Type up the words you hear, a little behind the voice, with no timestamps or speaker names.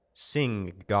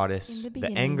Sing, goddess, In the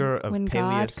the anger of when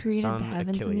Peleus, God created son the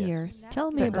heavens and the Achilles. earth,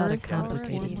 Tell me the about a earth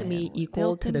complicated was to man. me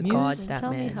equal to the Muse, gods that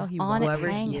tell me man. how he on it whoever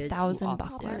hang he a is, thousand who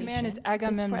bucklers. offers. Our man is This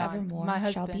Agamemnon, forevermore my shall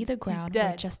husband. be the He's ground dead.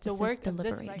 where The justice is work of this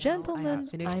deliberate. right Gentlemen,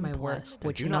 Finished I'm my work, blessed.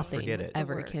 which Do not nothing forget it.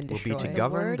 ever Word can Will destroy. be to The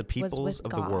govern Word the was peoples with of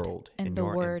the God, world and in the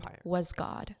your Word empire. was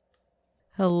God.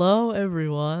 Hello,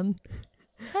 everyone.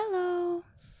 Hello.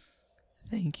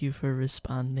 Thank you for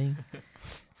responding.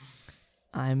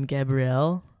 I'm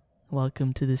Gabrielle.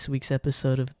 Welcome to this week's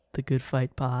episode of the Good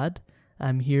Fight Pod.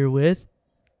 I'm here with...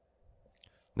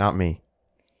 Not me.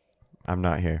 I'm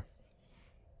not here.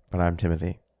 But I'm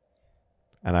Timothy.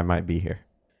 And I might be here.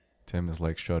 Tim is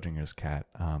like Schrodinger's cat.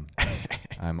 I'm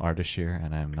Ardashir,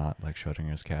 and I'm not like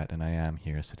Schrodinger's cat, and I am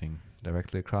here sitting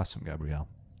directly across from Gabrielle.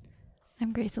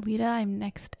 I'm Grace Alita. I'm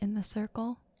next in the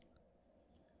circle.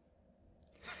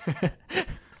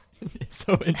 It's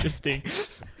so interesting.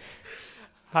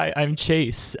 Hi, I'm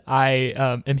Chase. I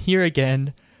am here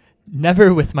again,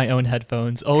 never with my own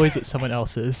headphones, always with someone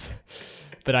else's,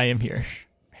 but I am here.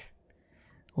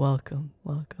 Welcome.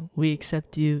 We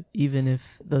accept you even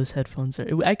if those headphones are...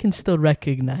 I can still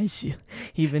recognize you,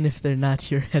 even if they're not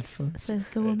your headphones. Says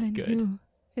the Good, woman good. who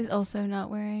is also not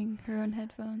wearing her own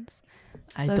headphones.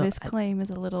 I So don't- this claim is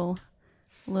a little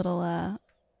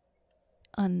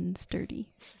unsturdy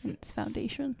in its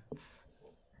foundation.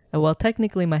 Well,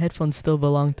 technically my headphones still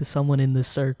belong to someone in the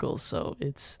circle, so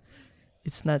it's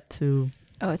not too...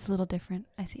 Oh, it's a little different.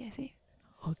 I see.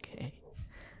 Okay.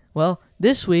 Well,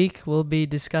 this week we'll be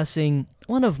discussing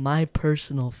one of my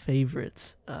personal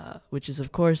favorites, which is,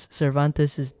 of course,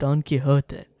 Cervantes' Don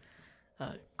Quixote.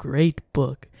 A great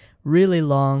book. Really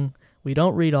long. We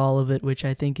don't read all of it, which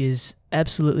I think is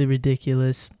absolutely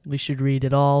ridiculous. We should read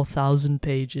it all, 1,000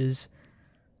 pages,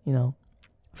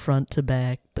 front to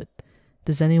back. But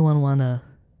does anyone want to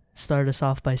start us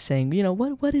off by saying,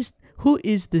 who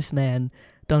is this man,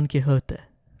 Don Quixote?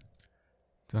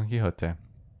 Don Quixote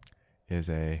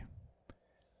is a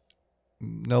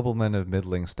nobleman of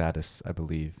middling status, I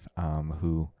believe,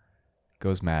 who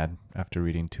goes mad after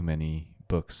reading too many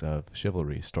books of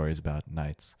chivalry, stories about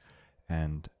knights,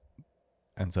 and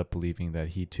ends up believing that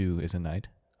he too is a knight,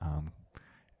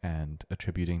 and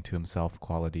attributing to himself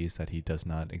qualities that he does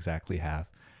not exactly have,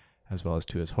 as well as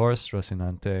to his horse,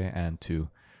 Rocinante, and to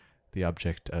the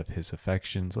object of his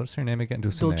affections. What's her name again?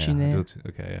 Dulcinea.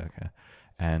 Okay.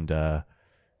 And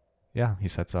he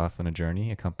sets off on a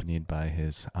journey accompanied by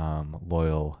his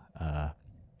loyal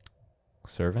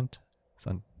servant,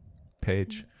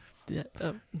 page,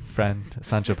 friend,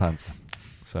 Sancho Panza.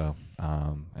 So,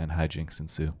 and hijinks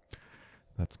ensue.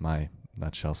 That's my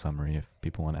nutshell summary if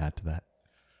people want to add to that.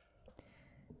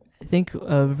 I think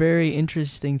a very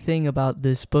interesting thing about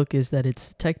this book is that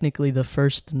it's technically the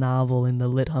first novel in the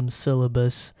Lithum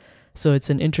syllabus, so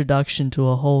it's an introduction to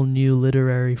a whole new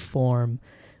literary form,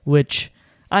 which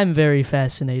I'm very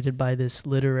fascinated by this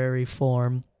literary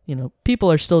form.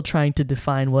 People are still trying to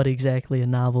define what exactly a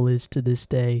novel is to this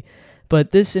day,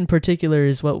 but this in particular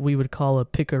is what we would call a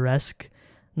picaresque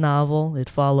novel.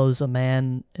 It follows a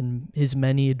man and his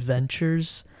many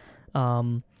adventures.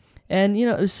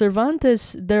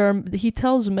 Cervantes, he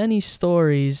tells many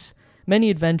stories, many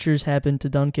adventures happen to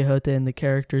Don Quixote and the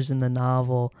characters in the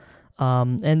novel.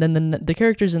 And then the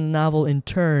characters in the novel in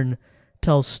turn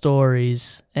tell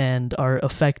stories and are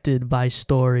affected by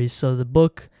stories. So the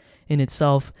book in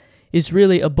itself is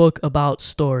really a book about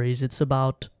stories. It's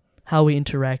about how we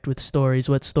interact with stories,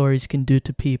 what stories can do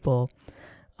to people.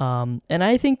 And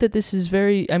I think that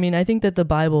I think that the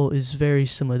Bible is very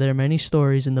similar. There are many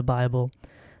stories in the Bible.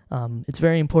 It's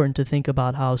very important to think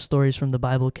about how stories from the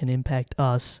Bible can impact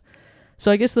us.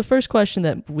 So I guess the first question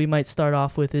that we might start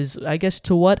off with is,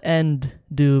 to what end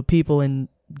do people in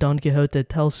Don Quixote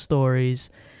tell stories,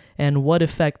 and what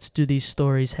effects do these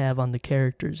stories have on the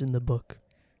characters in the book?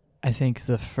 I think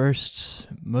the first,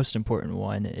 most important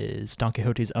one is Don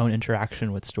Quixote's own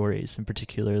interaction with stories, and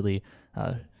particularly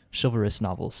chivalrous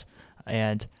novels,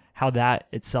 and how that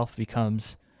itself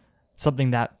becomes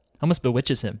something that almost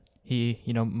bewitches him. He,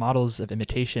 models of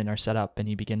imitation are set up, and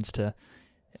he begins to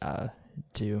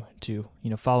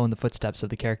follow in the footsteps of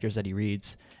the characters that he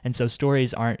reads. And so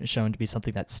stories aren't shown to be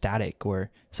something that's static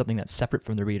or something that's separate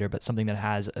from the reader, but something that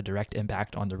has a direct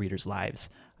impact on the reader's lives.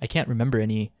 I can't remember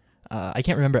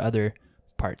other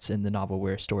parts in the novel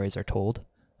where stories are told,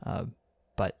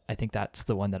 but I think that's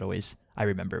the one that always I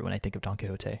remember when I think of Don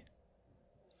Quixote.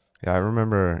 Yeah, I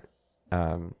remember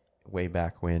way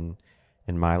back when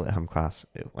in my Lit class,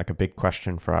 like a big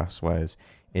question for us was,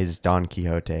 is Don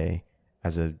Quixote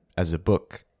as a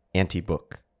book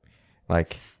anti-book?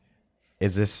 Like,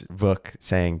 is this book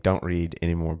saying don't read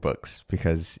any more books,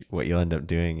 because what you'll end up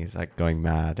doing is like going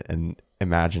mad and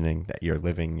imagining that you're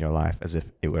living your life as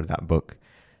if it were that book.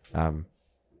 And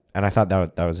I thought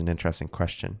that was an interesting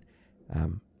question.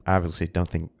 I obviously don't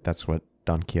think that's what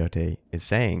Don Quixote is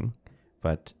saying,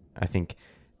 but I think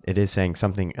it is saying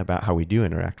something about how we do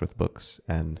interact with books,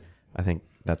 and I think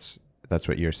that's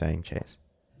what you're saying, Chase.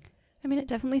 I mean, it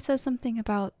definitely says something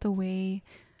about the way,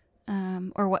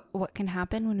 or what can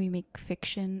happen when we make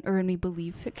fiction, or when we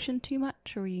believe fiction too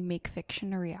much, or we make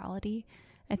fiction a reality.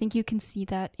 I think you can see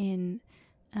that in,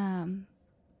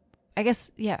 I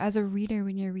guess, yeah, as a reader,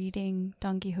 when you're reading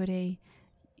Don Quixote,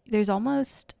 there's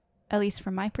almost, at least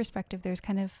from my perspective, there's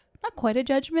kind of not quite a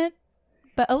judgment,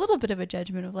 but a little bit of a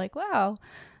judgment of like, wow,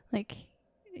 like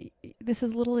this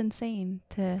is a little insane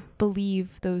to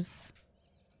believe those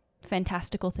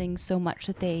fantastical things so much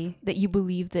that you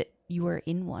believe that you are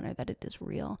in one, or that it is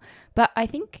real. But I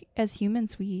think as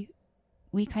humans, we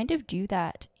kind of do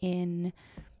that in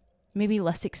maybe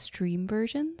less extreme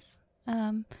versions,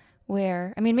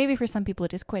 where, I mean, maybe for some people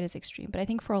it is quite as extreme, but I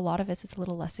think for a lot of us it's a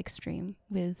little less extreme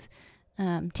with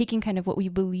taking kind of what we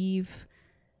believe,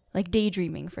 like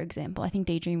daydreaming, for example. I think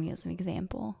daydreaming is an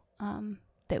example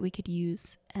that we could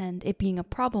use, and it being a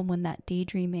problem when that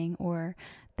daydreaming, or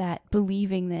that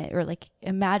believing that, or like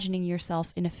imagining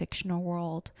yourself in a fictional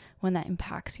world, when that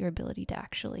impacts your ability to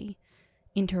actually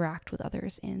interact with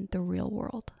others in the real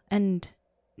world and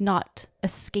not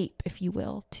escape, if you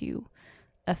will, to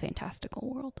a fantastical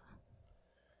world.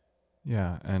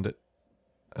 Yeah, and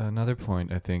another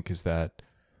point I think is that,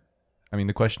 I mean,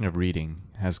 the question of reading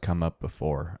has come up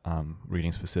before,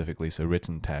 reading specifically, so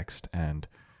written text and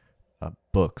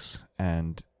books.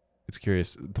 And it's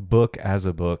curious, the book as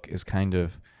a book is kind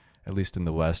of, at least in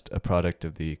the West, a product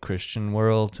of the Christian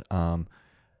world,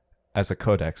 as a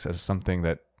codex, as something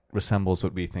that resembles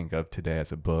what we think of today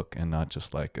as a book, and not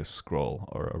just like a scroll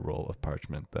or a roll of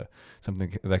parchment,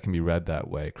 something that can be read that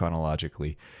way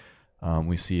chronologically.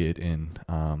 We see it in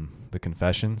the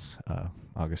Confessions.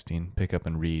 Augustine, pick up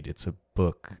and read. It's a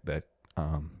book that,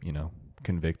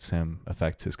 convicts him,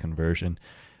 affects his conversion.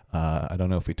 I don't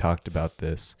know if we talked about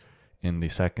this in the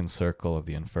second circle of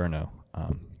the Inferno.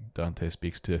 Dante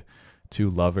speaks to two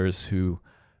lovers who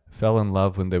fell in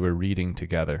love when they were reading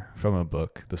together from a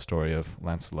book, the story of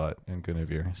Lancelot and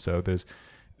Guinevere. So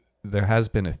there has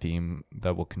been a theme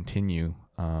that will continue,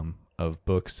 of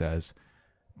books as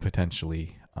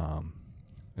potentially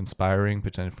inspiring,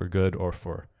 potentially for good or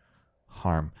for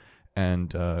harm. And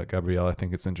Gabrielle, I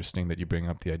think it's interesting that you bring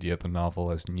up the idea of the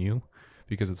novel as new,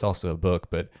 because it's also a book.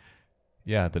 But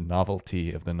yeah, the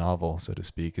novelty of the novel, so to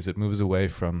speak, is it moves away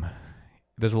from,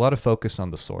 there's a lot of focus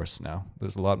on the source now.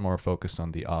 There's a lot more focus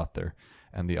on the author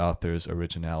and the author's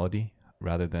originality,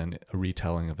 rather than a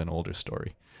retelling of an older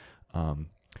story,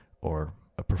 or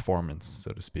a performance,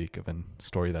 so to speak, of a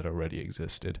story that already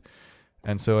existed.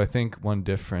 And so I think one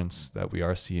difference that we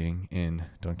are seeing in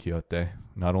Don Quixote,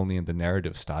 not only in the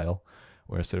narrative style,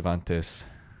 where Cervantes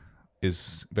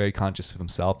is very conscious of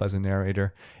himself as a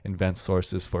narrator, invents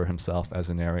sources for himself as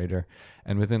a narrator,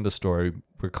 and within the story,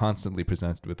 we're constantly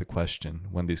presented with the question,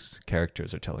 when these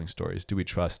characters are telling stories, do we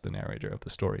trust the narrator of the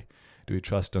story? Do we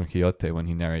trust Don Quixote when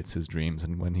he narrates his dreams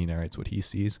and when he narrates what he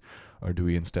sees? Or do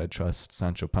we instead trust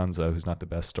Sancho Panza, who's not the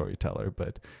best storyteller,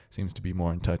 but seems to be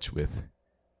more in touch with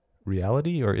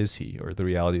reality, or is he, or the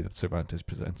reality that Cervantes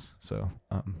presents? So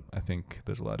I think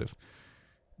there's a lot of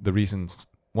the reasons.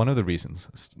 One of the reasons,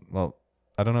 well,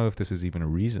 I don't know if this is even a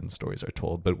reason stories are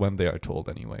told, but when they are told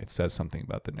anyway, it says something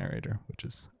about the narrator, which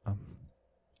is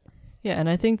Yeah, and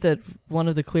I think that one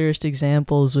of the clearest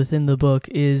examples within the book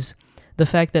is the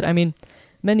fact that, I mean,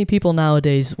 many people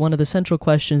nowadays, one of the central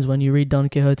questions when you read Don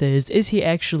Quixote is he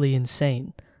actually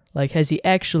insane? Like, has he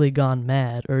actually gone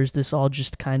mad, or is this all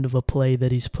just kind of a play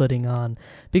that he's putting on?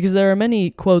 Because there are many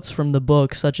quotes from the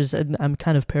book, such as, I'm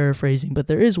kind of paraphrasing, but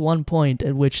there is one point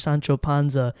at which Sancho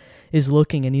Panza is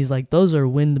looking and he's like, those are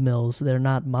windmills, they're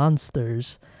not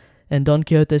monsters. And Don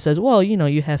Quixote says, well,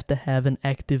 you have to have an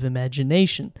active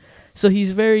imagination. So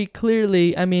he's very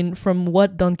clearly, I mean, from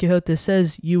what Don Quixote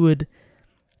says, you would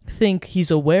think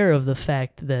he's aware of the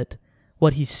fact that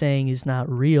what he's saying is not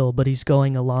real, but he's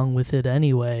going along with it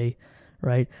anyway,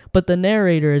 right? But the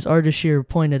narrator, as Ardashir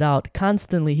pointed out,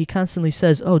 he constantly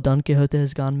says, oh, Don Quixote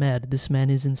has gone mad, this man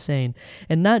is insane.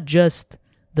 And not just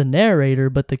the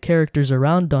narrator, but the characters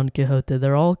around Don Quixote,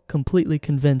 they're all completely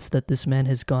convinced that this man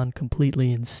has gone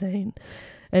completely insane.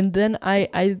 And then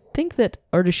I think that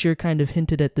Ardashir kind of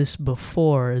hinted at this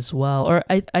before as well, or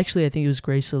I think it was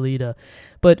Grace Alida,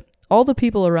 but all the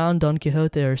people around Don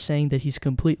Quixote are saying that he's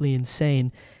completely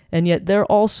insane, and yet they're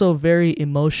also very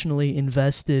emotionally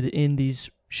invested in these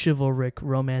chivalric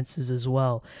romances as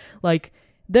well. Like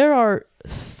there are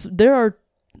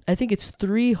I think it's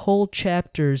 3 whole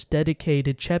chapters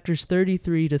dedicated, chapters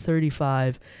 33 to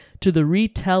 35, to the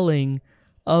retelling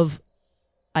of,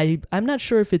 I'm not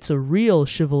sure if it's a real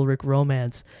chivalric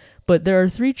romance, but there are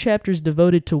 3 chapters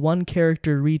devoted to one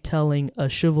character retelling a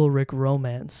chivalric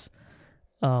romance.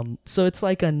 So it's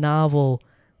like a novel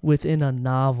within a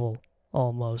novel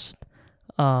almost.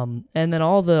 And then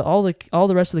all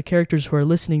the rest of the characters who are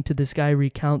listening to this guy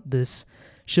recount this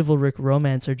chivalric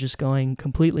romance are just going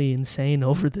completely insane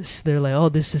over this. They're like, oh,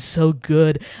 this is so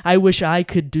good. I wish I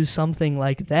could do something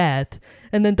like that.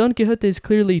 And then Don Quixote is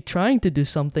clearly trying to do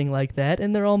something like that,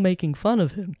 and they're all making fun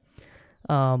of him.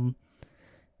 And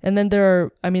then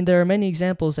there are many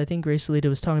examples. I think Grace Lita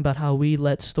was talking about how we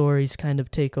let stories kind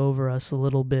of take over us a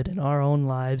little bit in our own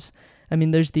lives. I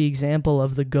mean, there's the example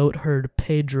of the goat herd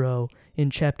Pedro in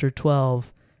chapter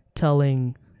 12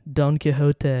 telling Don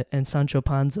Quixote and Sancho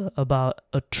Panza about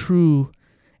a true,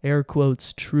 air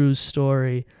quotes, true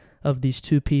story of these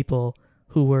 2 people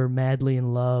who were madly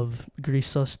in love,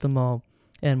 Grisostomo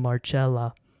and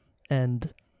Marcella,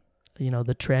 and,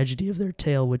 the tragedy of their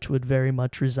tale, which would very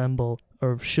much resemble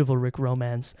a chivalric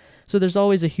romance. So there's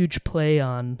always a huge play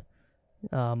on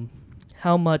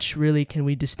how much really can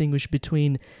we distinguish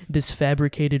between this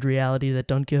fabricated reality that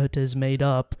Don Quixote has made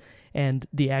up and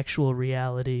the actual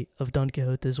reality of Don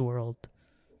Quixote's world.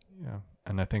 Yeah,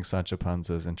 and I think Sancho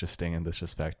Panza is interesting in this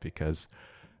respect because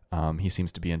he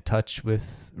seems to be in touch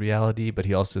with reality, but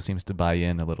he also seems to buy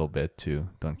in a little bit to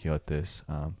Don Quixote's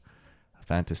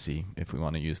fantasy, if we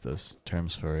want to use those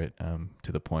terms for it,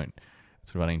 to the point.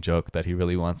 It's a running joke that he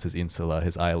really wants his insula,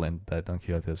 his island that Don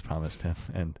Quixote has promised him.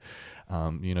 And,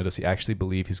 does he actually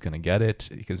believe he's going to get it?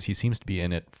 Because he seems to be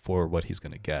in it for what he's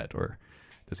going to get, or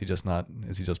is he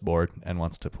just bored and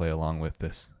wants to play along with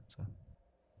this? So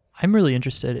I'm really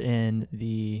interested in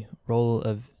the role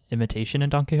of imitation in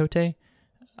Don Quixote.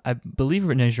 I believe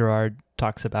René Girard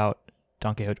talks about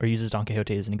Don Quixote, or uses Don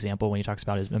Quixote as an example when he talks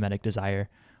about his mimetic desire,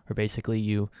 where basically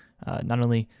you, not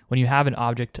only when you have an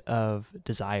object of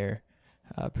desire,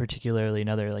 particularly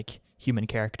another like human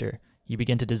character, you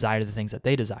begin to desire the things that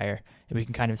they desire. And we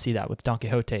can kind of see that with Don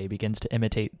Quixote. He begins to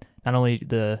imitate not only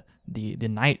the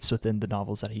knights within the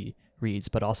novels that he reads,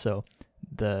 but also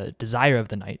the desire of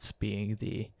the knights being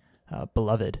the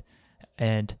beloved.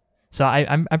 And so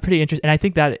I'm pretty interested, and I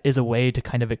think that is a way to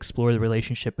kind of explore the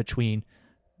relationship between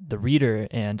the reader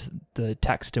and the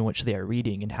text in which they are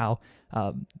reading, and how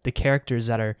the characters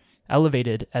that are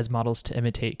elevated as models to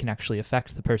imitate can actually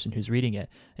affect the person who's reading it.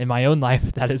 In my own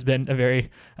life, that has been a very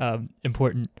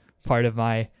important part of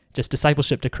my just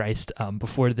discipleship to Christ.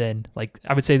 Before then, like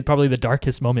I would say probably the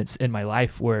darkest moments in my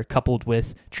life were coupled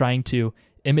with trying to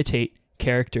imitate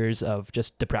characters of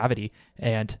just depravity,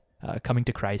 and coming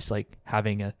to Christ, like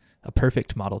having a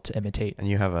perfect model to imitate. And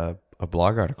you have a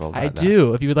blog article about that. I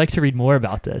do. If you would like to read more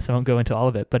about this, I won't go into all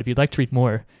of it, but if you'd like to read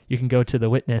more, you can go to the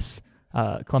Witness,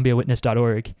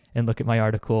 columbiawitness.org, and look at my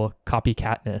article,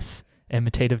 Copycatness,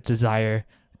 Imitative Desire,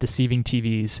 Deceiving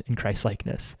TVs in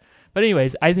Christ-likeness. But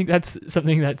anyways, I think that's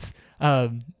something that's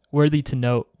worthy to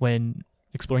note when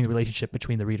exploring the relationship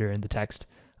between the reader and the text.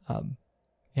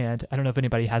 And I don't know if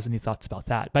anybody has any thoughts about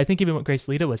that, but I think even what Grace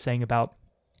Lita was saying about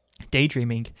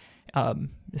daydreaming,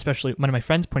 especially one of my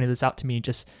friends pointed this out to me.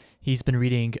 Just he's been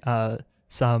reading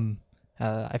some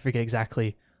I forget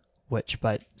exactly which,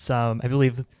 but some, I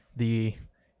believe the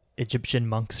Egyptian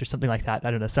monks or something like that.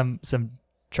 I don't know, some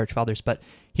church fathers, but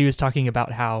he was talking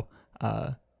about how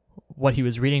what he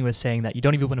was reading was saying that you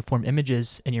don't even want to form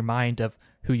images in your mind of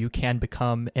who you can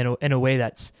become in a way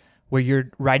that's where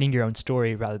you're writing your own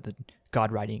story rather than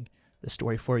God writing the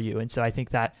story for you. And so I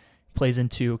think that plays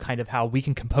into kind of how we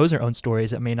can compose our own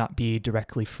stories that may not be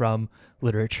directly from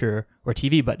literature or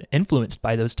TV, but influenced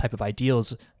by those type of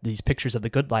ideals, these pictures of the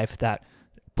good life that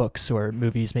books or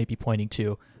movies may be pointing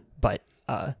to, but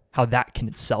how that can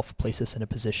itself place us in a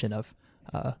position of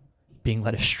being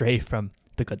led astray from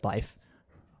the good life.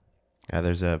 Yeah,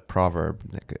 there's a proverb.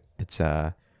 It's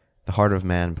the heart of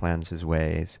man plans his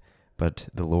ways, but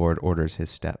the Lord orders his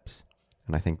steps.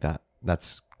 And I think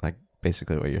that's like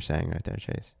basically what you're saying right there,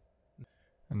 Chase.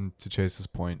 And to Chase's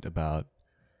point about,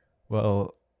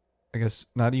 well, I guess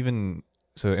not even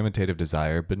so imitative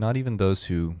desire, but not even those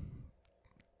who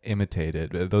imitate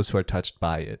it, those who are touched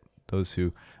by it, those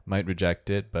who might reject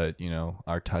it, but,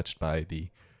 are touched by the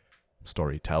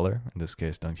storyteller, in this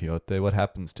case, Don Quixote. What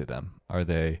happens to them? Are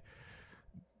they,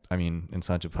 in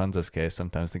Sancho Panza's case,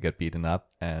 sometimes they get beaten up,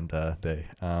 and but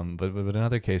in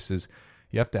other cases,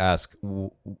 you have to ask,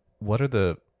 what are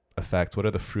the effects, what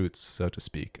are the fruits, so to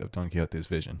speak, of Don Quixote's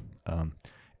vision?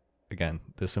 Again,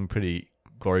 there's some pretty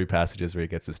gory passages where he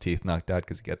gets his teeth knocked out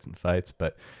because he gets in fights,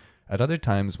 but at other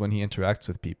times when he interacts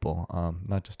with people,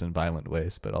 not just in violent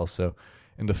ways, but also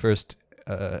in the first,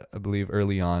 I believe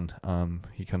early on,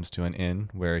 he comes to an inn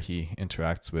where he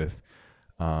interacts with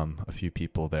a few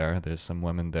people there. There's some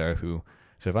women there who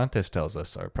Cervantes tells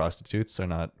us are prostitutes, are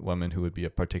not women who would be a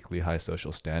particularly high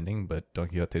social standing, but Don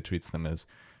Quixote treats them as,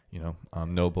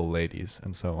 noble ladies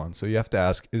and so on. So you have to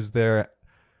ask,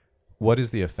 what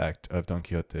is the effect of Don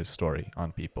Quixote's story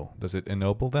on people? Does it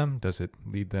ennoble them? Does it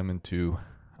lead them into,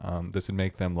 does it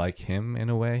make them like him in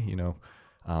a way,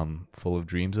 full of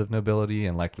dreams of nobility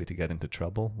and likely to get into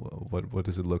trouble? What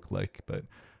does it look like? But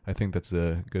I think that's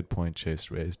a good point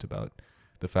Chase raised about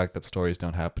the fact that stories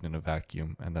don't happen in a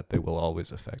vacuum and that they will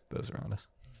always affect those around us.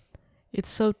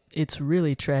 It's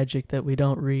really tragic that we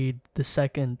don't read the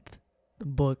second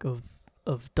book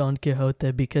of Don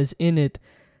Quixote, because in it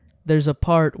there's a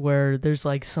part where there's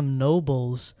like some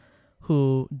nobles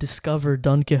who discover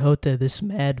Don Quixote, this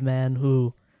madman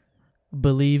who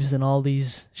believes in all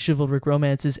these chivalric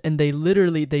romances, and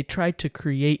they try to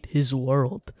create his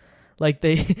world. Like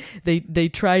they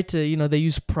try to, they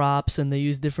use props and they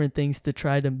use different things to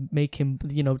try to make him,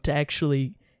 to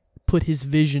actually put his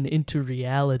vision into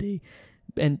reality,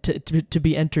 and to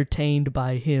be entertained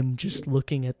by him just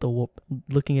looking at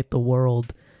the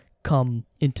world come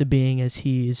into being as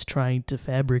he is trying to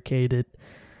fabricate it.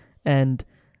 And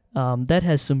that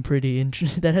has some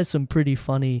pretty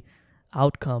funny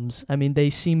outcomes. I mean,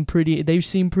 they seem pretty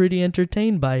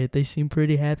entertained by it. They seem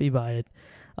pretty happy by it.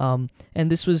 And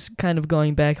this was kind of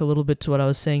going back a little bit to what I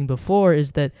was saying before,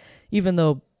 is that even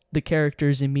though the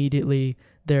characters immediately,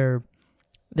 their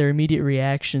immediate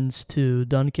reactions to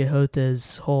Don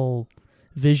Quixote's whole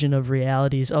vision of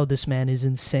reality is, oh, this man is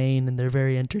insane, and they're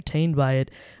very entertained by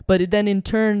it. But then in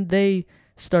turn, they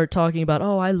start talking about,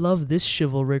 oh, I love this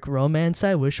chivalric romance.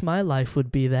 I wish my life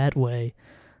would be that way.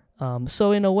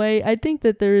 So in a way, I think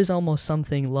that there is almost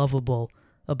something lovable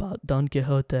about Don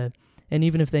Quixote. And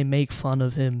even if they make fun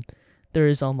of him, there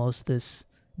is almost this...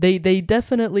 They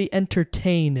definitely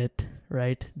entertain it,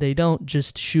 right? They don't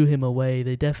just shoo him away.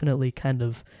 They definitely kind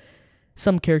of...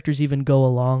 Some characters even go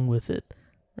along with it,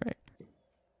 right?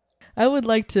 I would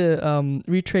like to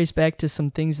retrace back to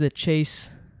some things that Chase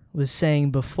was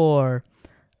saying before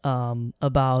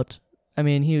about... I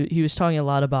mean, he was talking a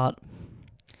lot about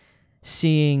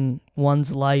seeing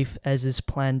one's life as is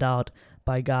planned out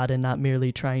by God and not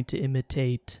merely trying to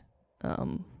imitate...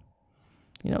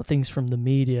 things from the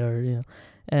media, or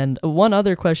and one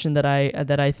other question that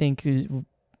I think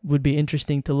would be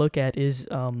interesting to look at is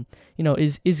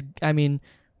I mean,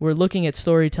 we're looking at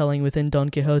storytelling within Don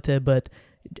Quixote, but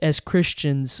as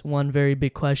Christians, one very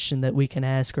big question that we can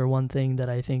ask, or one thing that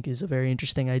I think is a very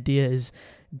interesting idea, is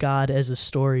God as a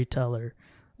storyteller.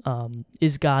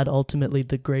 Is God ultimately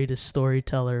the greatest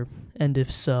storyteller? And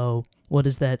if so, what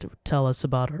does that tell us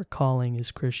about our calling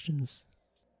as Christians?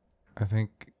 I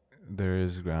think there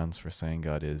is grounds for saying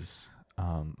God is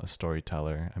a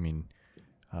storyteller. I mean,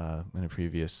 in a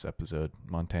previous episode,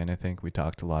 Montaigne, I think, we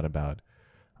talked a lot about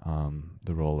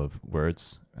the role of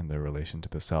words and their relation to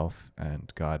the self,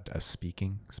 and God as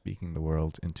speaking the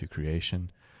world into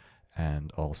creation,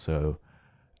 and also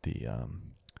the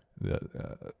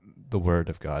Word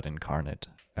of God incarnate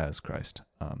as Christ.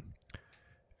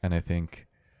 And I think,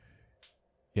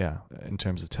 in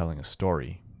terms of telling a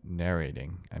story,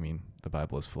 narrating, I mean, the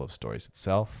Bible is full of stories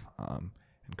itself,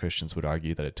 and Christians would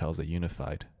argue that it tells a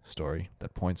unified story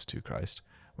that points to Christ,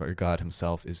 where God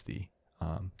himself is the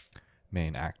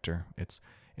main actor.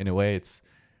 In a way,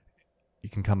 you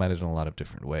can come at it in a lot of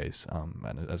different ways,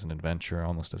 and as an adventure,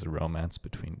 almost as a romance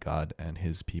between God and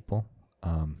his people,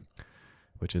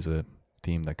 which is a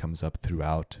theme that comes up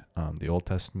throughout the Old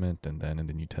Testament, and then in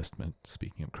the New Testament,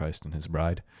 speaking of Christ and his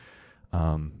bride.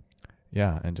 And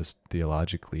just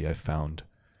theologically, I found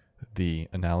the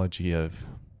analogy of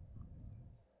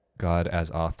God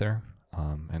as author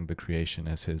and the creation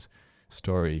as his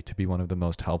story to be one of the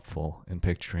most helpful in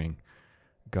picturing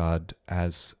God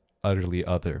as utterly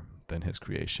other than his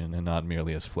creation, and not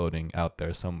merely as floating out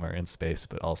there somewhere in space,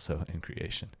 but also in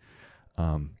creation.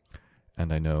 And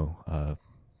I know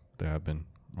there have been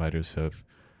writers who have,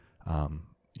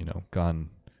 gone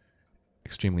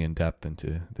extremely in depth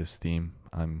into this theme.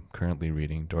 I'm currently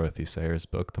reading Dorothy Sayers'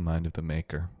 book, The Mind of the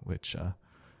Maker, which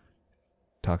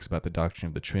talks about the doctrine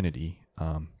of the Trinity,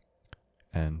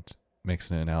 and makes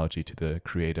an analogy to the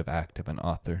creative act of an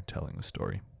author telling a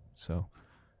story. So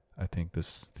I think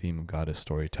this theme of God as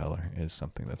storyteller is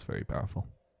something that's very powerful.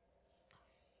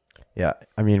 Yeah,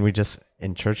 I mean, we just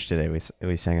in church today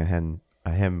we sang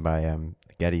a hymn by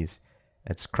Geddes.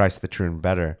 It's Christ the True and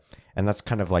Better, and that's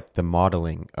kind of like the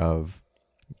modeling of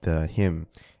the hymn.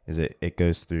 Is it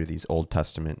goes through these Old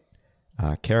Testament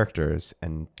characters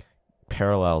and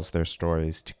parallels their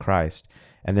stories to Christ,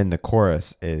 and then the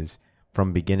chorus is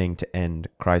from beginning to end,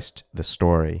 Christ the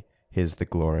story, His the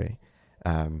glory,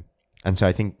 and so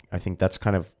I think that's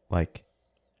kind of like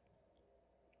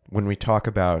when we talk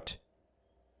about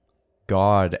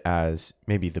God as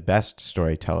maybe the best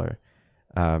storyteller,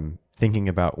 thinking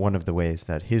about one of the ways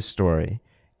that his story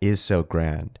is so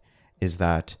grand is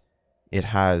that it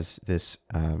has this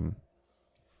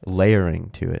layering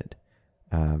to it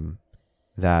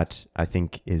that I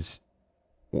think is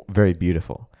very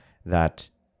beautiful. That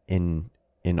in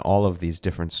all of these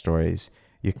different stories,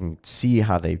 you can see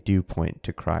how they do point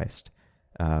to Christ,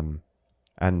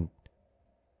 and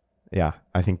yeah,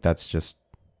 I think that's just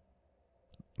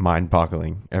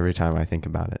mind-boggling every time I think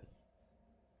about it.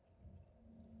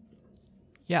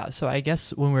 Yeah, so I guess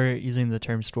when we're using the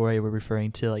term story, we're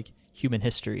referring to like human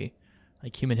history.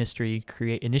 Like human history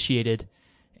initiated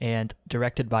and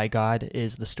directed by God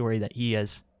is the story that he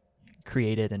has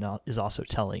created and is also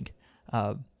telling.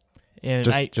 And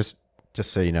just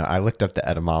so you know, I looked up the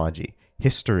etymology.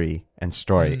 History and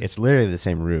story, it's literally the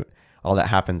same root. All that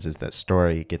happens is that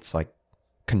story gets like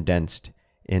condensed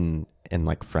in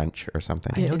like French or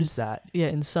something. I noticed that. Yeah,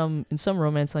 in some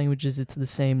Romance languages, it's the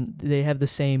same. They have the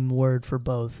same word for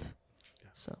both.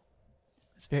 So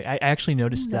it's very. I actually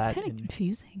noticed that. That's kind of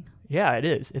confusing. Yeah, it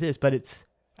is. It is, but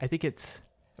I think it's.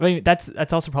 I mean, that's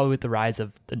also probably with the rise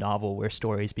of the novel, where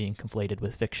story is being conflated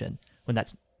with fiction, when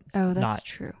that's not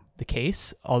true. the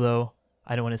case. Although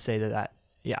I don't want to say that.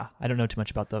 Yeah, I don't know too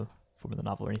much about the form of the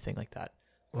novel or anything like that.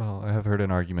 Well, I have heard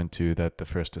an argument too that the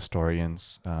first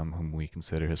historians, whom we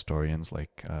consider historians,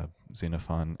 like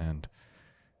Xenophon and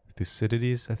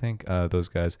Thucydides, I think, those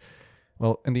guys,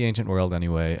 well, in the ancient world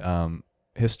anyway,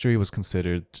 history was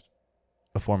considered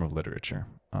a form of literature,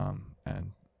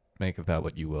 and make of that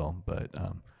what you will. But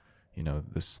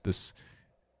this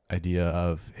idea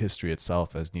of history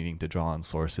itself as needing to draw on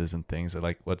sources and things,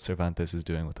 like what Cervantes is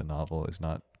doing with the novel, is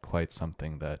not quite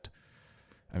something that.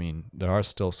 I mean, there are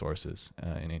still sources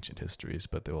in ancient histories,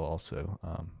 but they will also,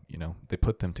 they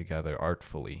put them together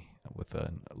artfully with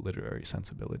a literary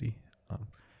sensibility.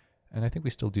 And I think we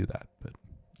still do that. But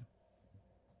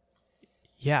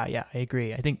Yeah, I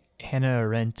agree. I think Hannah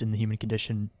Arendt in The Human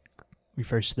Condition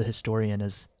refers to the historian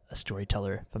as a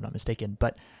storyteller, if I'm not mistaken.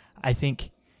 But I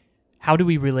think, how do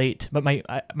we relate? But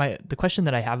the question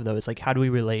that I have, though, is like, how do we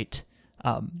relate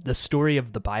the story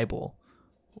of the Bible,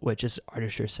 which, as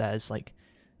Ardisher says, like,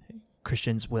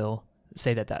 Christians will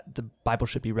say that the Bible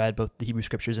should be read, both the Hebrew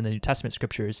scriptures and the New Testament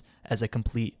scriptures, as a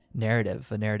complete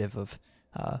narrative, a narrative of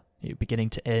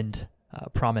beginning to end,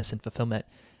 promise and fulfillment.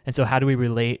 And so how do we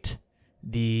relate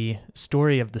the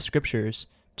story of the scriptures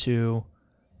to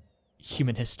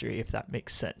human history, if that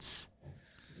makes sense?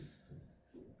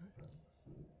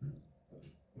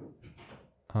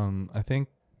 I think,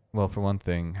 well, for one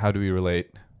thing, how do we relate?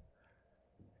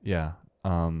 Yeah.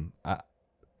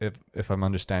 If I'm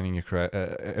understanding you correct,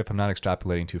 if I'm not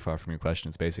extrapolating too far from your question,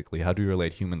 it's basically, how do we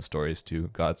relate human stories to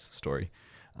God's story,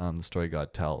 the story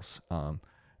God tells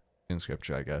in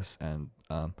Scripture, I guess, and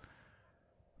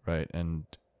right, and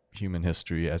human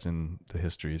history, as in the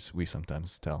histories we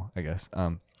sometimes tell, I guess.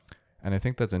 And I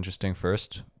think that's interesting.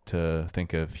 First, to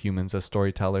think of humans as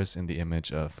storytellers in the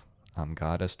image of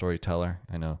God as storyteller.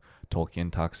 I know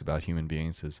Tolkien talks about human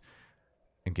beings as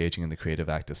engaging in the creative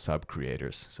act as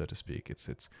sub-creators, so to speak.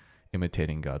 It's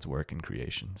imitating God's work in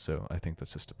creation. So I think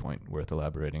that's just a point worth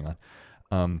elaborating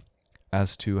on.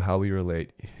 As to how we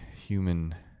relate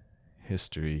human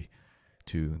history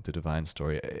to the divine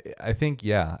story, I think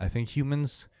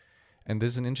humans, and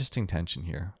there's an interesting tension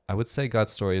here. I would say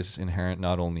God's story is inherent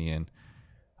not only in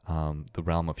the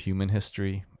realm of human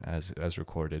history, as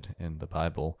recorded in the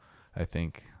Bible. I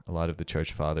think a lot of the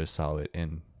church fathers saw it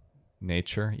in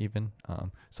nature, even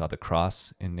saw the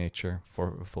cross in nature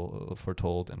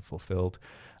foretold and fulfilled.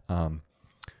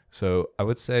 So I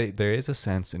would say there is a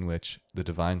sense in which the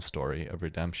divine story of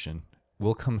redemption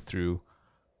will come through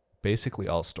basically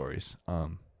all stories,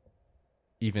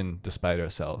 even despite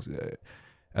ourselves.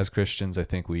 As Christians, I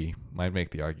think we might make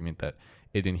the argument that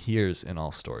it inheres in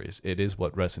all stories. It is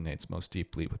what resonates most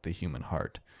deeply with the human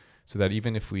heart. So that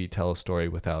even if we tell a story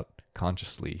without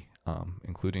consciously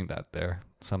including that there,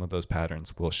 some of those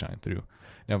patterns will shine through.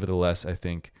 Nevertheless, I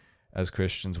think as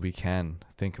Christians, we can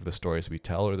think of the stories we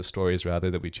tell, or the stories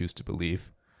rather that we choose to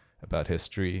believe about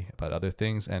history, about other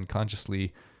things, and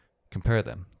consciously compare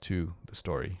them to the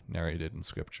story narrated in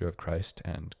Scripture of Christ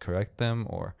and correct them,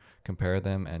 or compare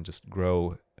them and just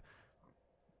grow.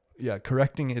 Yeah,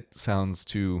 correcting it sounds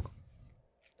too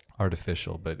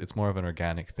artificial, but it's more of an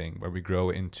organic thing where we grow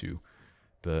into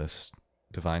the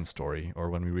divine story, or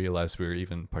when we realize we're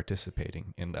even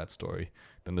participating in that story,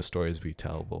 then the stories we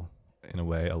tell will in a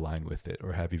way align with it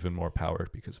or have even more power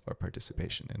because of our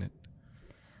participation in it.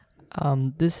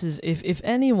 This is, if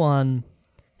anyone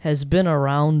has been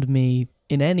around me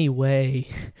in any way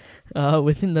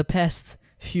within the past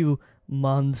few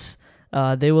months,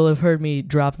 they will have heard me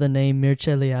drop the name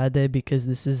Mircea Eliade, because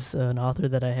this is an author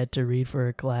that I had to read for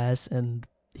a class, and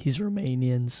he's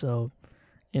Romanian, so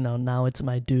now it's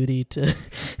my duty to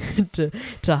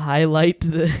to highlight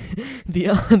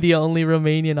the only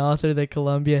Romanian author that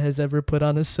Columbia has ever put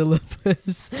on a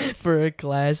syllabus for a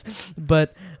class.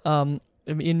 But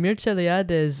in Mircea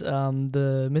Eliade's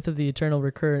The Myth of the Eternal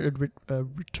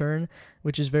Return,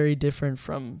 which is very different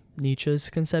from Nietzsche's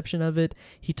conception of it,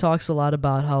 he talks a lot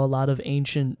about how a lot of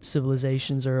ancient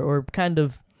civilizations or kind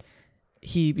of,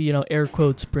 he air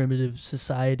quotes, primitive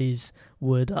societies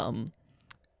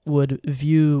would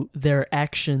view their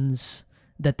actions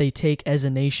that they take as a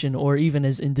nation or even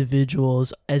as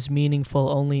individuals as meaningful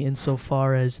only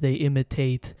insofar as they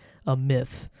imitate a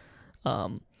myth.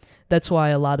 That's why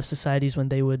a lot of societies, when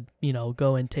they would,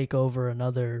 go and take over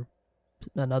another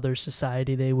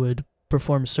society, they would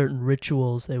perform certain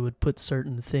rituals, they would put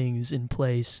certain things in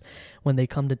place when they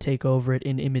come to take over it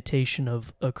in imitation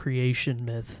of a creation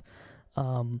myth.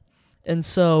 And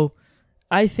so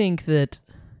I think that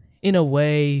in a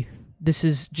way, this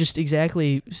is just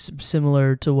exactly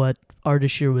similar to what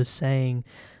Ardashir was saying.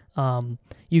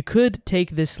 You could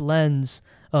take this lens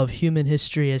of human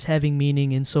history as having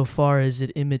meaning insofar as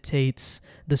it imitates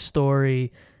the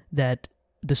stories that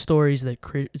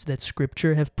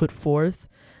Scripture have put forth,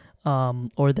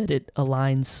 or that it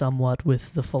aligns somewhat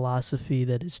with the philosophy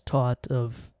that is taught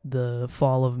of the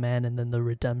fall of man and then the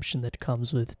redemption that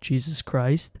comes with Jesus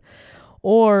Christ.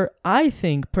 Or I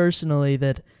think personally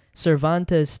that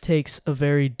Cervantes takes a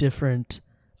very different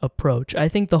approach. I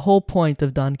think the whole point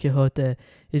of Don Quixote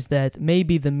is that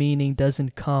maybe the meaning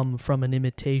doesn't come from an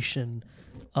imitation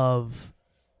of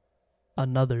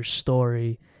another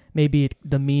story. Maybe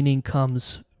the meaning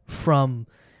comes from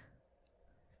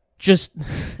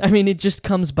it just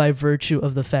comes by virtue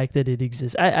of the fact that it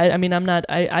exists.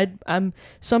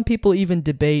 Some people even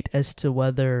debate as to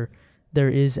whether there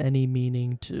is any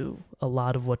meaning to a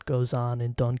lot of what goes on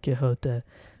in Don Quixote,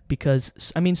 because,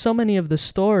 so many of the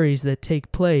stories that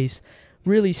take place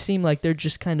really seem like they're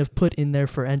just kind of put in there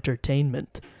for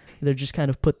entertainment. They're just kind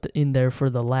of put in there for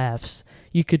the laughs.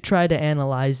 You could try to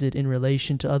analyze it in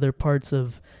relation to other parts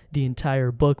of the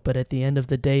entire book, but at the end of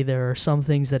the day, there are some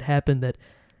things that happen that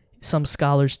some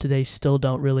scholars today still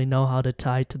don't really know how to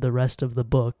tie to the rest of the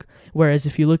book. Whereas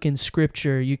if you look in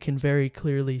Scripture, you can very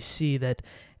clearly see that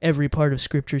every part of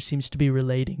Scripture seems to be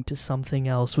relating to something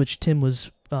else, which Tim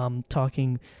was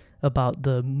talking about,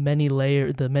 the many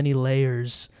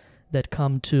layers that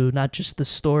come to not just the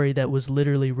story that was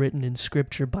literally written in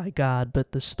Scripture by God,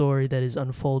 but the story that is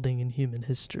unfolding in human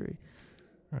history.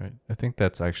 Right. I think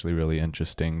that's actually really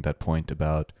interesting, that point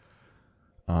about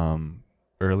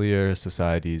earlier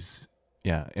societies,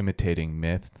 imitating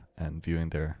myth and viewing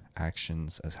their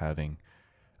actions as having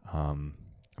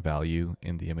value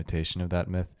in the imitation of that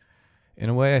myth. In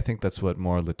a way, I think that's what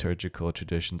more liturgical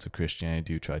traditions of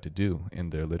Christianity do try to do in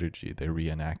their liturgy. They're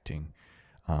reenacting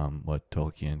what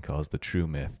Tolkien calls the true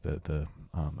myth, the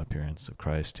appearance of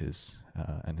Christ,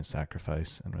 and his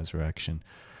sacrifice and resurrection.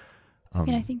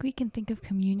 And I think we can think of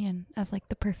communion as like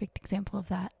the perfect example of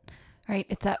that, right?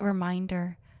 It's that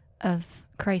reminder of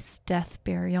Christ's death,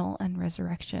 burial, and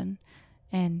resurrection.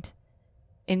 And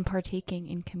in partaking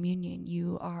in communion,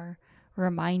 you are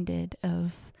reminded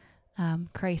of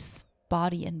Christ's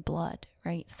body and blood,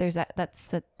 right? So there's that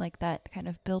kind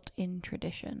of built-in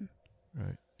tradition.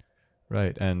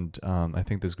 Right. And I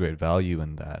think there's great value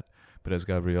in that. But as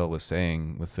Gabriel was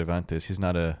saying with Cervantes, he's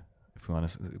not if we want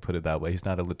to put it that way, he's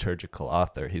not a liturgical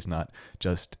author. He's not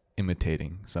just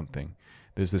imitating something.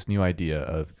 There's this new idea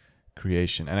of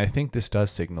creation. And I think this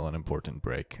does signal an important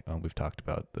break. We've talked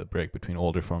about the break between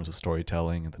older forms of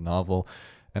storytelling and the novel.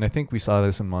 And I think we saw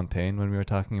this in Montaigne when we were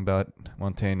talking about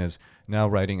Montaigne as now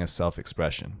writing as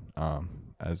self-expression,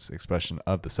 as expression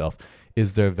of the self.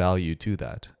 Is there value to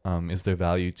that? Is there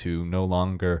value to no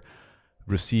longer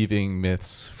receiving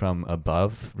myths from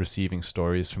above, receiving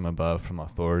stories from above, from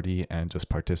authority, and just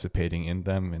participating in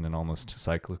them in an almost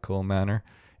cyclical manner?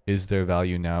 Is there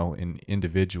value now in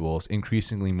individuals,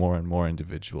 increasingly more and more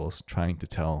individuals, trying to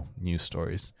tell new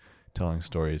stories, telling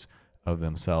stories of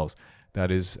themselves. That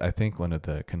is, I think, one of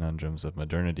the conundrums of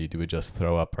modernity. Do we just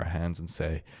throw up our hands and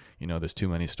say, there's too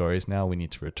many stories now, we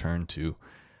need to return to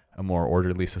a more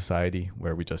orderly society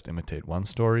where we just imitate one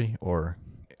story? Or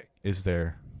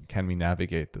can we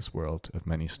navigate this world of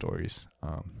many stories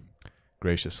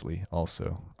graciously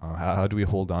also? How do we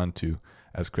hold on to,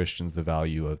 as Christians, the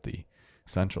value of the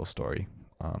central story,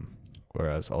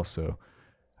 whereas also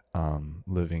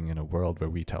living in a world where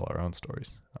we tell our own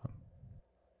stories?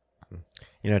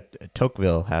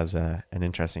 Tocqueville has an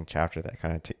interesting chapter that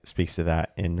kind of speaks to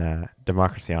that in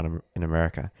Democracy in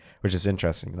America, which is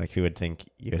interesting. Like, who would think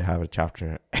you'd have a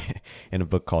chapter in a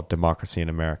book called Democracy in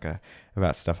America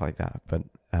about stuff like that? But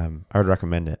I would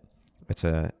recommend it.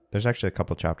 There's actually a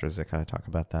couple chapters that kind of talk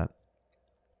about that.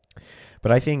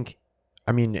 But I think,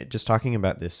 just talking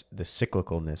about the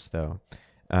cyclicalness, though,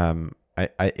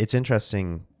 it's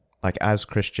interesting. Like, as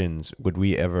Christians, would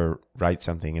we ever write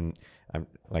something? And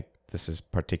this is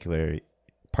particularly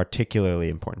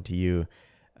important to you,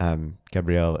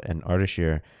 Gabrielle and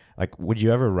Ardashir. Like, would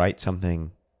you ever write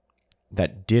something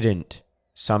that didn't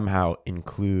somehow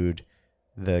include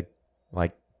the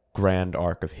grand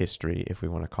arc of history, if we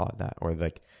want to call it that, or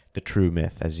the true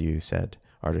myth, as you said,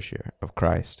 Ardashir, of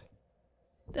Christ?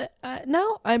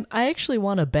 Now I actually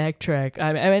want to backtrack.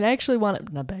 I actually want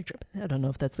to not backtrack. I don't know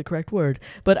if that's the correct word,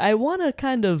 but I want to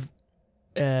kind of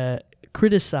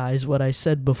criticize what I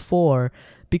said before,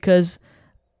 because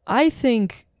I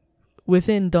think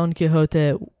within Don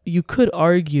Quixote you could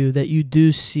argue that you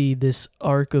do see this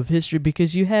arc of history,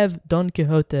 because you have Don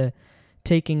Quixote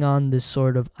taking on this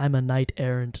sort of, I'm a knight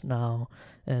errant now,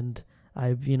 and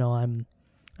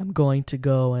I'm going to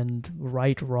go and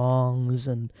right wrongs,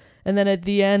 and then at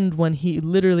the end, when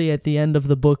at the end of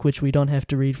the book, which we don't have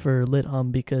to read for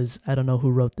LitHum because I don't know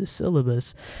who wrote this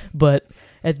syllabus, but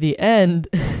at the end,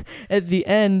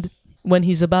 when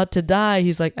he's about to die,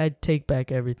 he's like, I take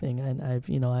back everything, and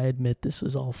I admit this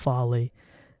was all folly.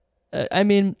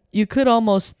 You could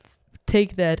almost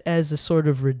take that as a sort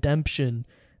of redemption.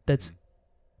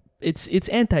 It's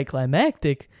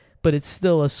anticlimactic, but it's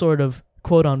still a sort of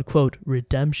quote-unquote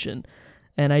redemption.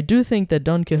 And I do think that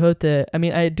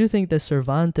I do think that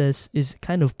Cervantes is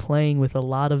kind of playing with a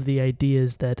lot of the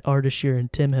ideas that Ardashir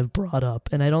and Tim have brought up.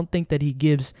 And I don't think that he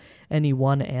gives any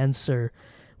one answer,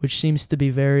 which seems to be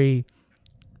very,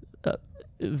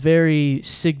 very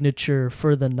signature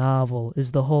for the novel,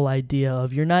 is the whole idea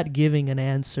of you're not giving an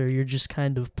answer, you're just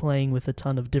kind of playing with a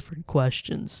ton of different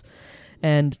questions.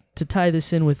 And to tie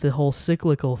this in with the whole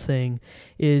cyclical thing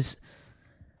is,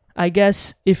 I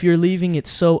guess if you're leaving it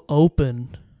so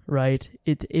open, right,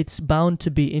 it's bound to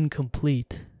be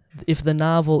incomplete. If the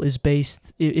novel is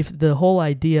if the whole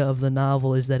idea of the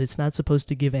novel is that it's not supposed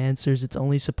to give answers, it's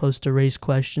only supposed to raise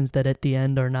questions that at the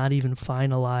end are not even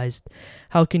finalized,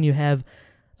 how can you have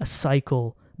a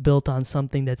cycle built on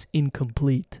something that's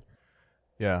incomplete?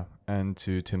 Yeah, and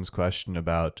to Tim's question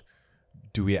about,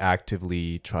 do we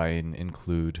actively try and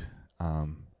include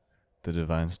the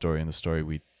divine story in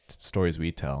the stories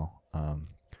we tell?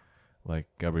 Like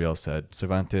Gabrielle said,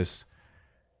 Cervantes,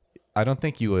 I don't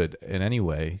think you would in any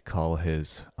way call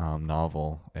his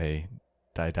novel a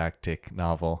didactic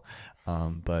novel,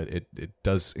 but it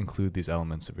does include these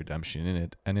elements of redemption in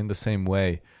it. And in the same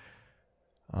way,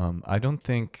 I don't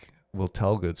think we'll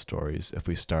tell good stories if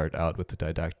we start out with the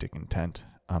didactic intent.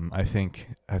 I think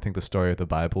the story of the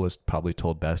Bible is probably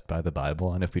told best by the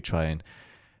Bible, and if we try and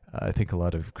I think a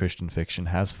lot of Christian fiction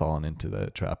has fallen into the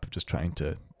trap of just trying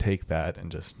to take that and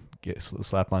just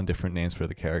slap on different names for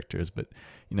the characters, but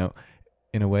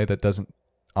in a way that doesn't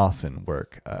often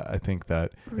work. I think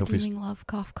that redeeming love,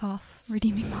 cough cough,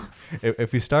 redeeming love.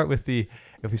 If we start with the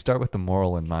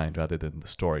moral in mind rather than the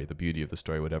story, the beauty of the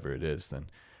story, whatever it is, then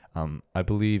I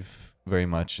believe very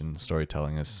much in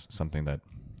storytelling as something that,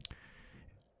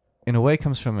 in a way,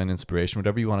 comes from an inspiration,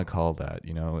 whatever you want to call that.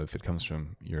 If it comes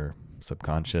from your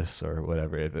subconscious or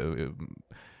whatever.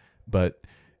 But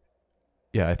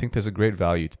yeah, I think there's a great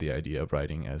value to the idea of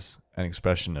writing as an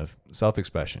expression of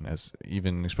self-expression, as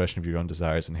even an expression of your own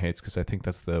desires and hates, because I think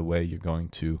that's the way you're going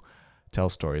to tell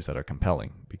stories that are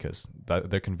compelling, because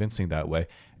they're convincing that way.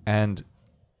 And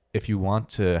if you want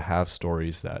to have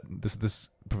stories that this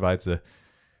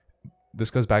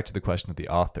goes back to the question of the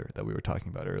author that we were talking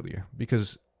about earlier,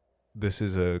 because this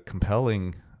is a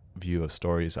compelling view of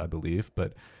stories, I believe,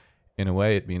 but in a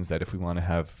way it means that if we want to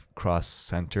have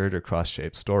cross-centered or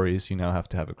cross-shaped stories, you now have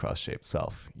to have a cross-shaped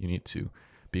self. You need to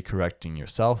be correcting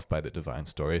yourself by the divine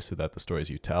story so that the stories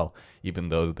you tell, even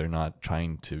though they're not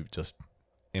trying to just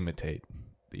imitate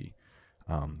the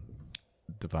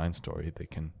divine story, they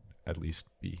can at least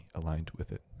be aligned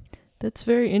with it. That's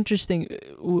very interesting.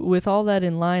 With all that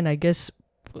in line, I guess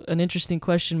an interesting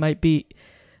question might be,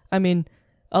 I mean,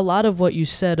 a lot of what you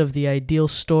said of the ideal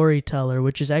storyteller,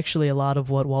 which is actually a lot of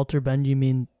what Walter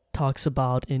Benjamin talks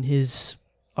about in his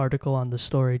article on the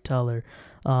storyteller,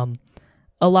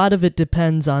 a lot of it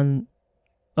depends on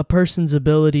a person's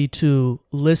ability to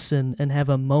listen and have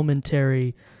a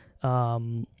momentary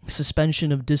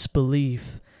suspension of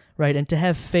disbelief, right? And to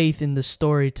have faith in the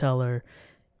storyteller,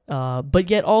 but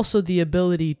yet also the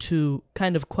ability to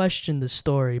kind of question the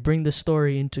story, bring the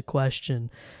story into question.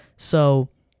 So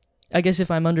I guess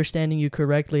if I'm understanding you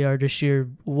correctly,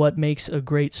 Ardashir, what makes a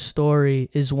great story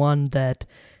is one that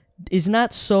is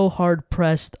not so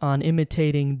hard-pressed on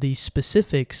imitating the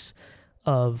specifics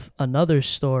of another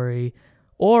story,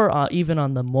 or even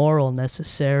on the moral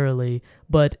necessarily,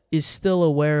 but is still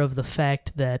aware of the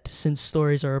fact that since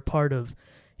stories are a part of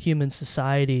human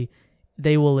society,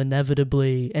 they will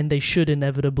inevitably, and they should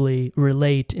inevitably,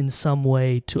 relate in some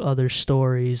way to other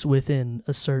stories within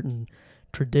a certain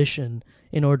tradition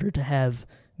in order to have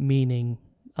meaning,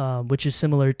 which is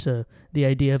similar to the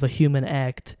idea of a human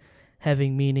act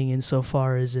having meaning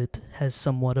insofar as it has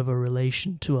somewhat of a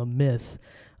relation to a myth,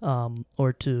 or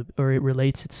it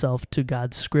relates itself to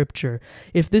God's scripture.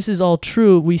 If this is all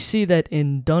true, we see that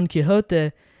in Don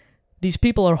Quixote, these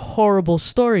people are horrible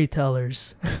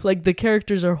storytellers. Like, the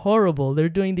characters are horrible. They're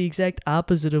doing the exact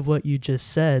opposite of what you just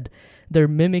said. They're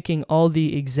mimicking all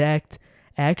the exact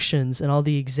actions and all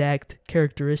the exact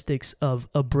characteristics of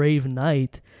a brave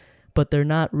knight, but they're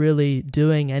not really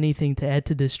doing anything to add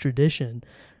to this tradition,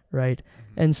 right?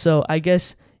 And so I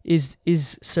guess is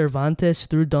Cervantes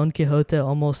through Don Quixote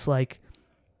almost like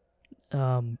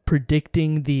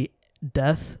predicting the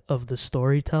death of the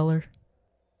storyteller,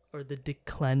 or the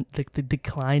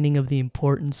declining of the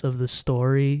importance of the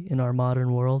story in our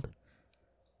modern world?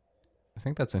 I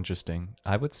think that's interesting.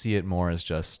 I would see it more as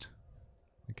just,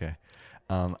 okay.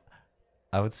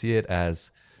 I would see it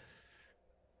as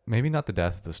maybe not the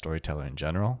death of the storyteller in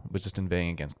general, but just inveighing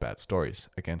against bad stories,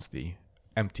 against the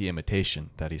empty imitation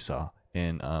that he saw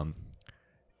in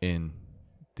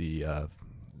the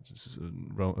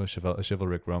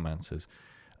chivalric romances.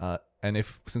 And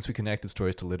since we connected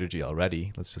stories to liturgy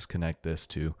already, let's just connect this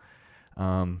to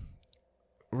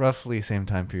roughly same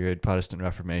time period, Protestant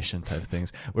Reformation type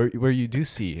things, where you do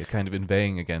see a kind of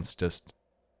inveighing against just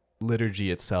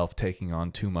liturgy itself taking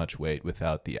on too much weight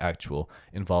without the actual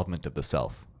involvement of the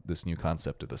self, this new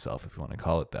concept of the self, if you want to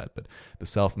call it that. But the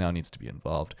self now needs to be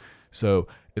involved. So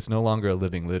it's no longer a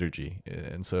living liturgy.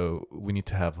 And so we need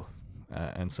to have,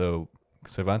 and so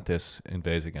Cervantes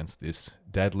inveighs against this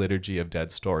dead liturgy of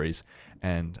dead stories.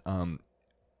 And, and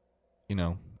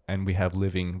we have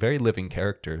very living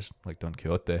characters like Don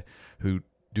Quixote who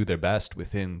do their best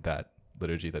within that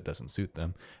liturgy that doesn't suit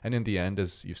them. And in the end,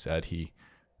 as you said, he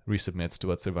resubmits to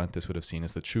what Cervantes would have seen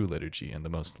as the true liturgy and the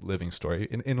most living story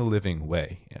in a living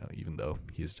way, even though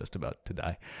he's just about to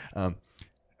die.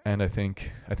 And I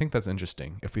think that's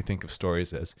interesting. If we think of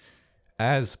stories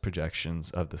as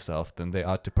projections of the self, then they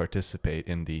ought to participate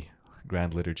in the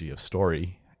grand liturgy of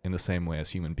story in the same way as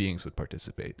human beings would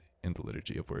participate in the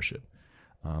liturgy of worship.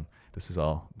 This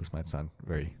might sound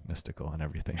very mystical and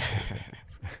everything.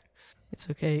 It's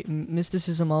okay.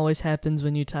 Mysticism always happens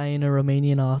when you tie in a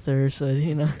Romanian author, so,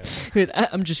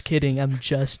 I'm just kidding.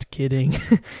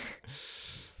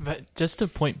 But just to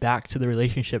point back to the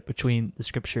relationship between the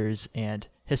scriptures and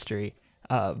history,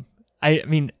 I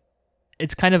mean,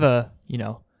 it's kind of a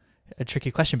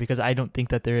tricky question, because I don't think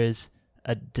that there is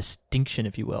a distinction,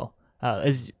 if you will.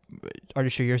 As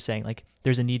Ardashir, you're saying, like,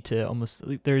 there's a need to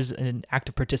there's an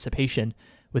active participation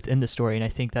within the story, and I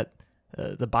think that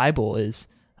the Bible is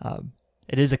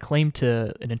it is a claim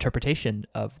to an interpretation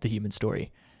of the human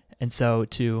story, and so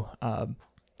to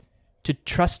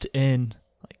trust in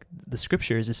the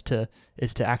scriptures is to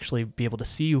actually be able to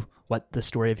see what the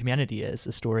story of humanity is,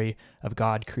 a story of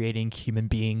God creating human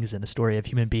beings, and a story of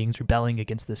human beings rebelling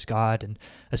against this God, and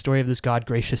a story of this God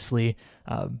graciously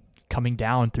coming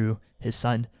down through his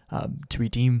son to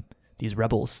redeem these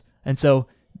rebels. And so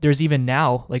there's even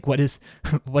now, like,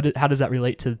 how does that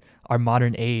relate to our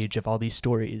modern age of all these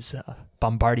stories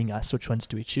bombarding us? Which ones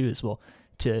do we choose? Well,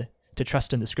 to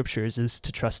trust in the scriptures is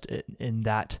to trust in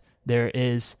that there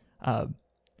is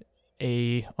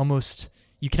almost,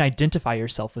 you can identify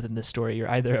yourself within this story.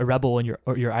 You're either a rebel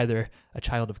or you're either a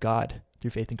child of God through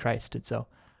faith in Christ. And so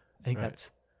I think that's...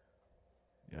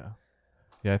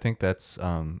 Yeah, I think that's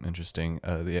interesting.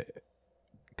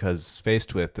 Because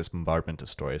faced with this bombardment of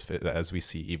stories, as we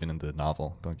see even in the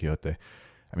novel Don Quixote,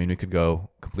 I mean, we could go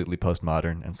completely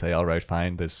postmodern and say, all right,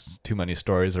 fine, there's too many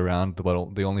stories around.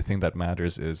 The only thing that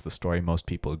matters is the story most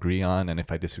people agree on. And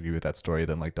if I disagree with that story,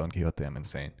 then like Don Quixote, I'm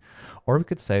insane. Or we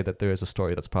could say that there is a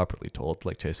story that's properly told,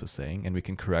 like Chase was saying, and we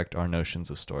can correct our notions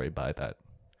of story by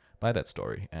that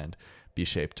story and be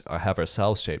shaped or have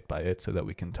ourselves shaped by it so that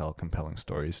we can tell compelling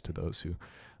stories to those who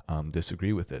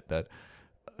disagree with it. That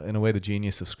in a way, the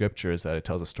genius of scripture is that it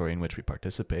tells a story in which we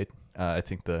participate. I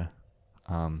think the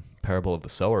parable of the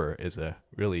sower is a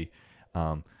really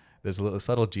there's a little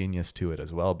subtle genius to it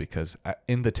as well, because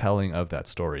in the telling of that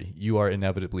story, you are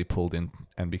inevitably pulled in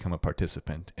and become a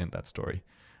participant in that story.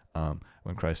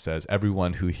 When Christ says,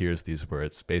 everyone who hears these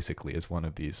words basically is one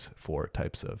of these 4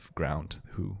 types of ground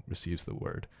who receives the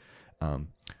word.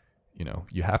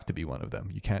 You have to be one of them.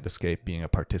 You can't escape being a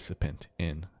participant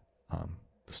in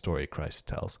the story Christ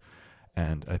tells.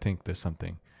 And I think there's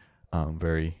something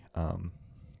very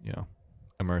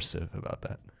immersive about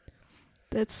that.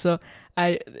 That's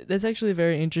actually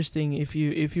very interesting if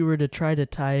you were to try to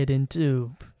tie it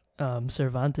into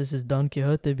Cervantes' Don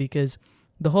Quixote, because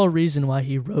the whole reason why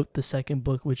he wrote the second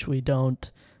book, which we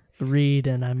don't read,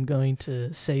 and I'm going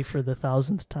to say for the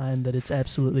 1000th time that it's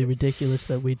absolutely ridiculous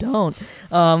that we don't.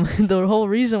 The whole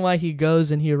reason why he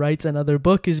goes and he writes another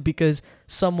book is because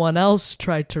someone else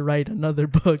tried to write another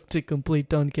book to complete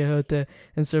Don Quixote,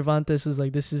 and Cervantes was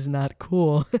like, this is not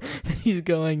cool. He's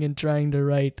going and trying to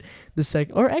write the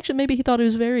second, or actually maybe he thought it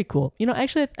was very cool.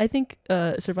 Actually I think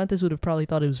Cervantes would have probably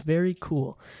thought it was very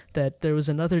cool that there was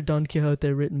another Don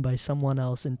Quixote written by someone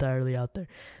else entirely out there.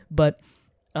 But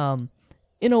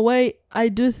in a way, I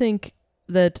do think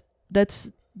that that's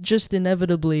just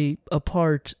inevitably a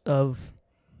part of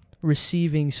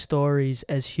receiving stories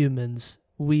as humans.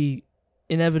 We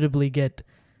inevitably get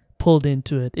pulled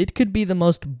into it. It could be the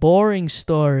most boring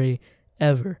story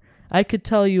ever. I could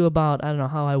tell you about, I don't know,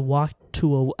 how I walked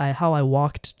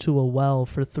to a well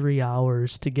for 3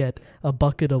 hours to get a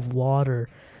bucket of water,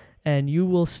 and you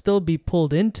will still be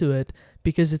pulled into it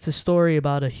because it's a story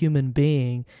about a human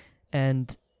being,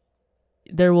 and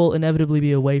there will inevitably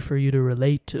be a way for you to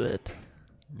relate to it.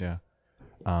 Yeah.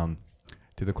 To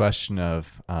the question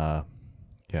of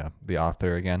the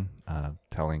author again,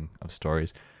 telling of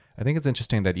stories, I think it's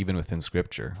interesting that even within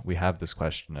scripture, we have this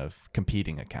question of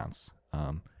competing accounts.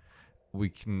 We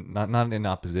can not in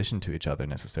opposition to each other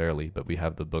necessarily, but we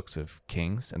have the books of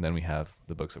Kings, and then we have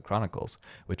the books of Chronicles,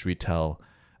 which retell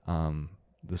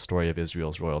the story of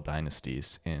Israel's royal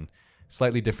dynasties in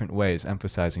slightly different ways,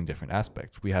 emphasizing different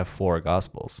aspects. We have 4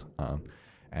 gospels,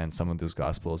 and some of those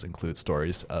gospels include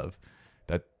stories of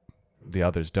that the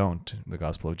others don't. The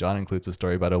Gospel of John includes a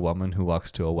story about a woman who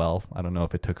walks to a well. I don't know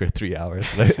if it took her 3 hours,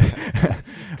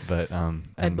 but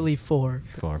I believe 4.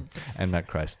 4, and met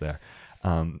Christ there,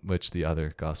 which the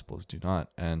other gospels do not.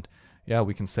 And yeah,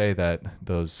 we can say that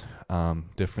those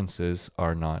differences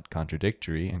are not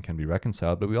contradictory and can be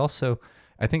reconciled, but we also,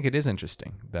 I think it is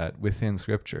interesting that within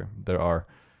scripture, there are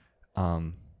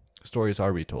stories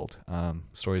are retold.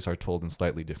 Stories are told in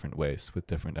slightly different ways with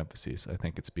different emphases. I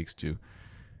think it speaks to,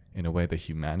 in a way, the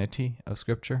humanity of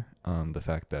scripture, the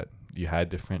fact that you had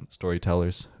different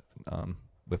storytellers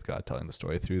with God telling the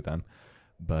story through them.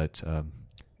 But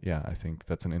I think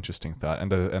that's an interesting thought.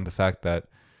 And the fact that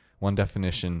one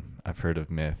definition I've heard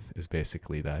of myth is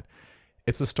basically that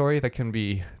it's a story that can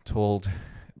be told.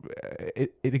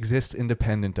 It exists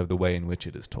independent of the way in which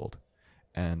it is told.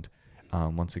 And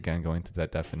once again, going to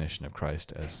that definition of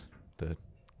Christ as the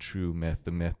true myth,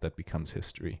 the myth that becomes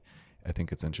history, I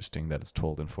think it's interesting that it's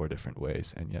told in 4 different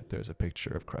ways, and yet there's a picture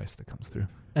of Christ that comes through.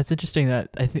 That's interesting that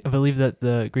I believe that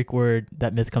the Greek word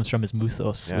that myth comes from is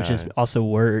mythos, which is also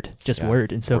word,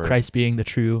 word. And so word. Christ being the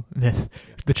true myth,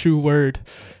 the true word.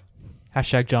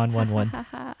 #John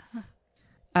 1:1.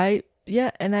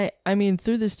 I mean,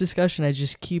 through this discussion, I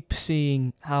just keep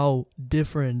seeing how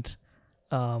different,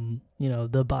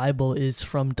 the Bible is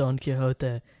from Don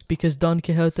Quixote, because Don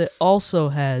Quixote also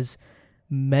has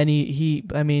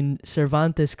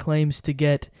Cervantes claims to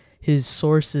get his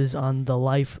sources on the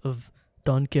life of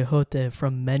Don Quixote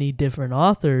from many different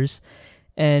authors,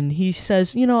 and he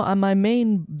says,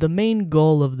 the main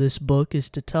goal of this book is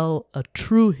to tell a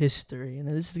true history, and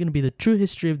this is going to be the true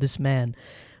history of this man.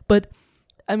 But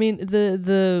I mean,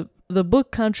 the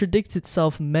book contradicts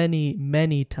itself many,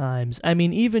 many times. I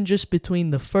mean, even just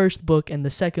between the first book and the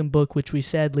second book, which we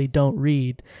sadly don't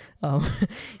read,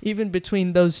 even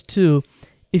between those two,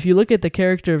 if you look at the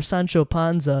character of Sancho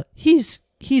Panza, he's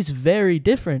very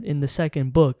different in the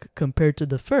second book compared to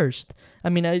the first. I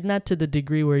mean, not to the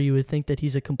degree where you would think that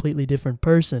he's a completely different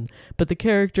person, but the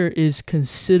character is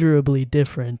considerably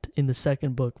different in the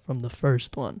second book from the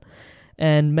first one.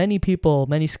 And many people,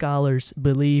 many scholars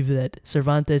believe that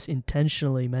Cervantes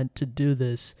intentionally meant to do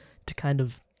this to kind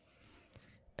of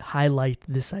highlight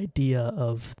this idea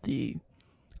of the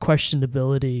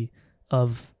questionability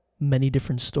of many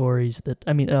different stories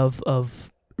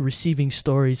of receiving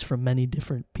stories from many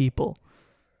different people.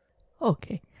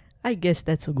 Okay, I guess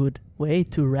that's a good way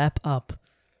to wrap up.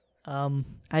 Don't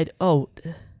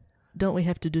we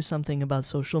have to do something about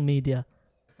social media?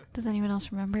 Does anyone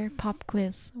else remember? Pop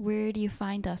quiz. Where do you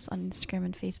find us on Instagram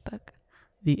and Facebook?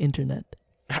 The internet.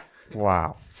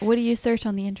 Wow. What do you search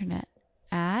on the internet?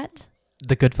 At?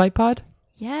 The Good Fight Pod?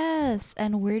 Yes.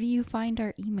 And where do you find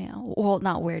our email? Well,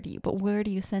 not where do you, but where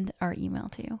do you send our email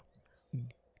to?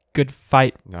 Good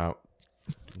Fight. No.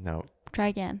 Try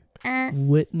again.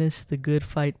 Witness the Good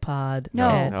Fight Pod.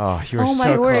 No. Oh, you were Oh so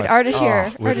my word. close. Artist Oh, here.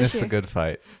 Witness Artist the here. Good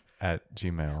Fight at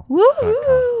gmail.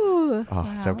 Woohoo!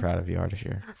 Oh, so Wow. proud of you, Artist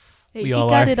here. Hey, We he all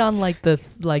got are. it on like the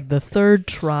third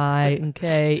try.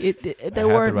 Okay, there had the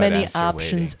weren't right many answer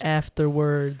options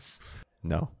afterwards.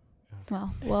 No.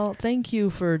 Well, thank you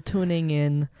for tuning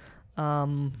in.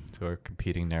 To our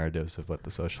competing narratives of what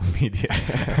the social media.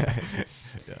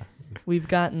 Yeah. We've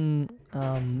gotten,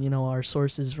 our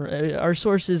sources. Our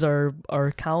sources are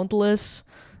countless.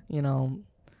 Some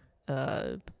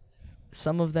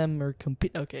of them are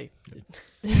Okay.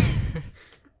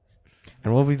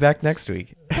 And we'll be back next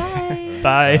week. Bye.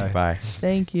 Bye. Bye.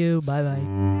 Thank you. Bye bye.